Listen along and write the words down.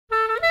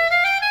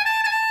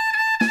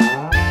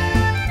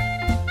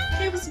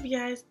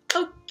guys.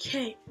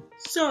 Okay,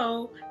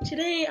 so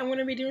today I'm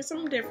gonna be doing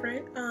something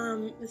different.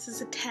 This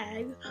is a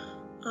tag.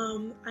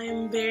 I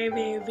am very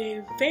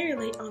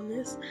late on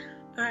this.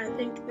 I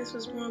think this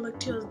was more like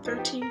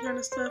 2013 kind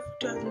of stuff,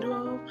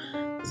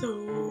 2012.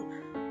 So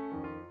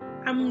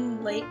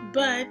I'm late,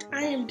 but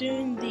I am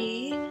doing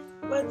the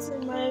what's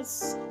in my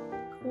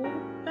school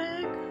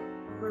bag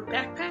or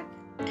backpack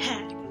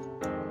tag.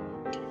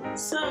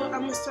 So I'm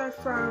gonna start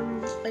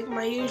from like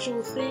my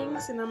usual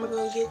things, and I'm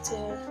gonna get to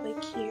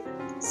like here.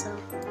 So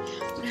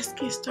let's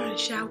get started,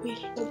 shall we?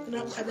 Open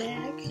up my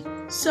bag.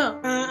 So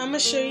I'm gonna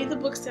show you the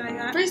books that I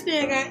got. First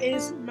thing I got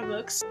is my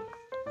books.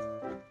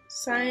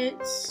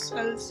 Science.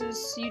 This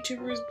is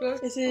YouTuber's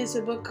book. This is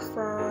a book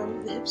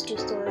from the hipster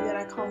store that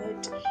I call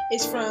it.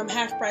 It's from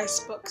Half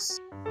Price Books.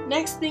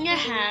 Next thing I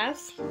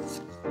have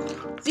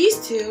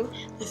these two.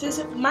 This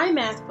is my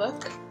math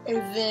book, and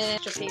then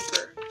the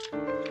paper.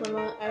 When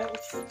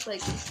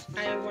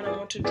I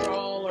want to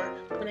draw, or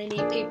when I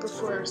need paper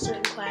for a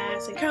certain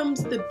class. It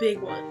comes the big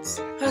ones.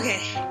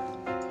 Okay,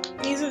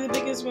 these are the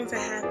biggest ones I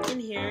have in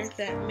here.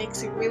 That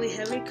makes it really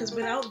heavy, because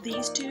without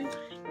these two,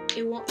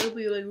 it'll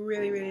be like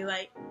really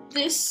light.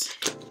 This,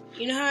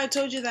 you know how I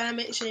told you that I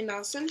met Shane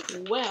Dawson?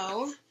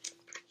 Well,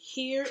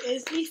 here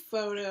is the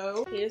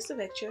photo. Here's the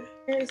picture.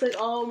 Here's like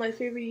all my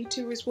favorite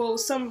YouTubers. Well,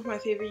 some of my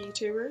favorite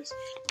YouTubers.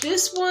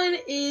 This one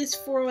is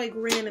for like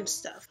random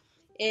stuff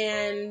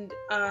and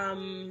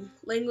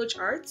language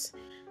arts.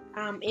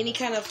 Any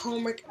kind of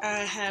homework I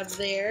have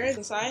there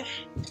inside.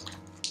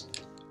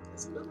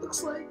 That's what it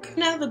looks like.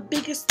 Now the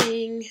biggest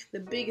thing, the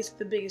biggest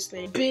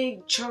thing,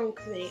 big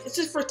chunk thing. This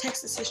is for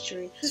Texas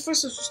history. This is for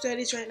social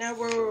studies right now,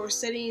 where we're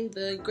studying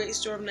the Great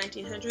Storm of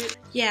 1900.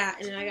 Yeah,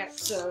 and then I got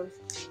some.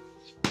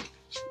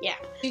 Yeah,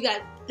 you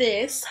got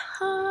this.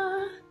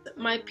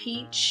 My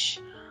peach,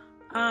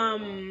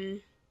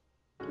 and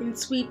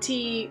sweet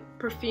tea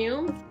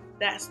perfume.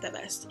 That's the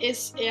best. It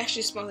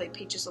actually smells like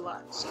peaches a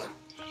lot. So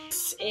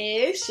this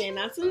is Shane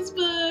Dawson's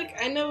book.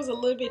 I know it was a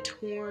little bit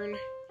torn,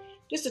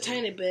 just a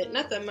tiny bit,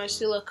 not that much.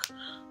 See, look,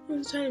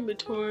 it's a tiny bit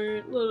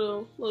torn,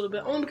 little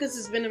bit. Only because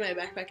it's been in my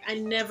backpack. I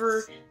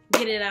never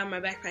get it out of my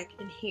backpack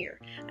in here.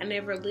 I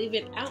never leave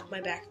it out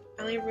my back.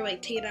 I never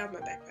like take it out of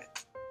my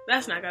backpack.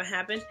 That's not gonna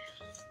happen.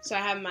 So I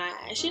have my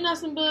Shane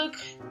Dawson book,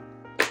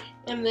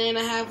 and then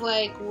I have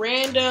like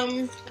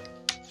random,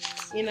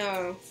 you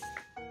know,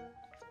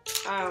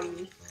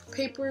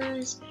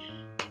 papers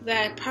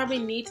that I probably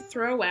need to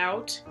throw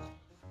out,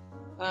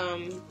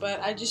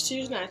 but I just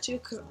choose not to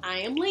because I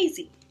am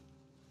lazy.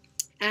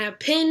 I have a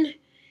pen,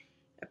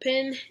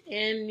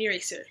 and an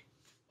eraser.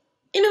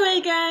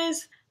 Anyway,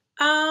 guys,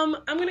 I'm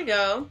gonna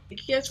go.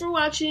 Thank you guys for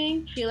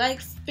watching. If you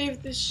like,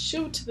 favorite this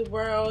show to the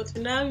world.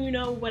 Now you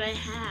know what I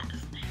have.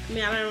 I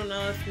mean, I don't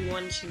know if you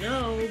wanted to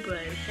know, but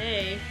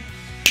hey,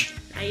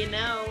 now you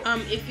know.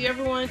 If you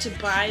ever wanted to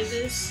buy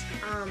this,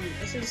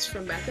 this is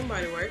from Bath &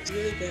 Body Works. It's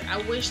really good.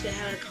 I wish they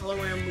had a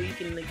hologram where you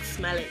can like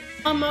smell it.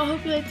 I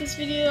hope you like this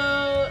video,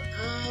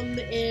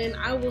 and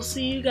I will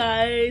see you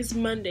guys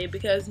Monday,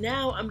 because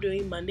now I'm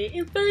doing Monday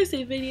and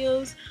Thursday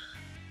videos,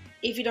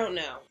 if you don't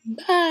know.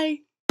 Bye!